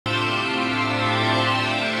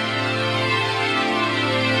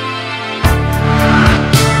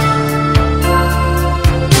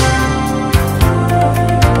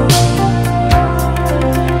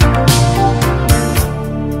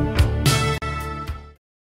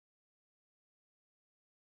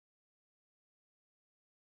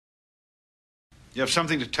You have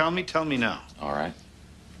something to tell me? Tell me now. All right.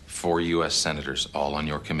 4 U.S. senators, all on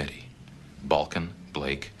your committee. Balkin,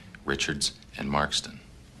 Blake, Richards, and Markston.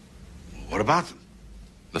 What about them?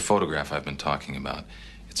 The photograph I've been talking about,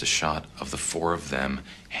 it's a shot of the 4 of them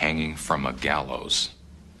hanging from a gallows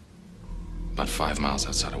about 5 miles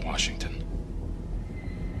outside of Washington.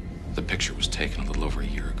 The picture was taken a little over a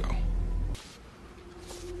year ago.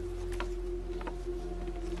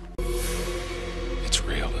 It's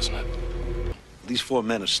real, isn't it? These 4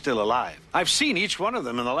 men are still alive. I've seen each one of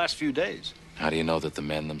them in the last few days. How do you know that the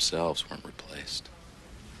men themselves weren't replaced?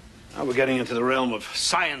 Now we're getting into the realm of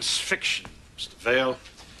science fiction, Mr. Vail.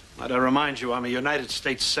 Might I remind you, I'm a United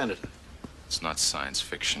States Senator. It's not science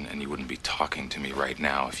fiction, and you wouldn't be talking to me right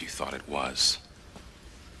now if you thought it was.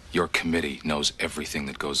 Your committee knows everything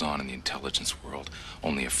that goes on in the intelligence world.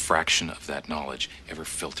 Only a fraction of that knowledge ever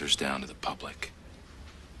filters down to the public.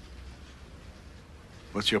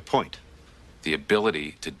 What's your point? The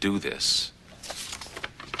ability to do this,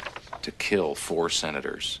 to kill 4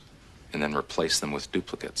 senators and then replace them with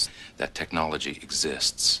duplicates. That technology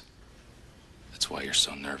exists. That's why you're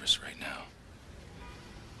so nervous right now.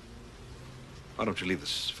 Why don't you leave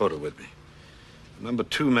this photo with me? Remember,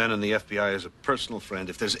 2 men in the FBI as a personal friend.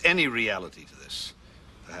 If there's any reality to this,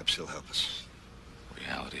 perhaps he'll help us.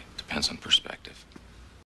 Reality depends on perspective.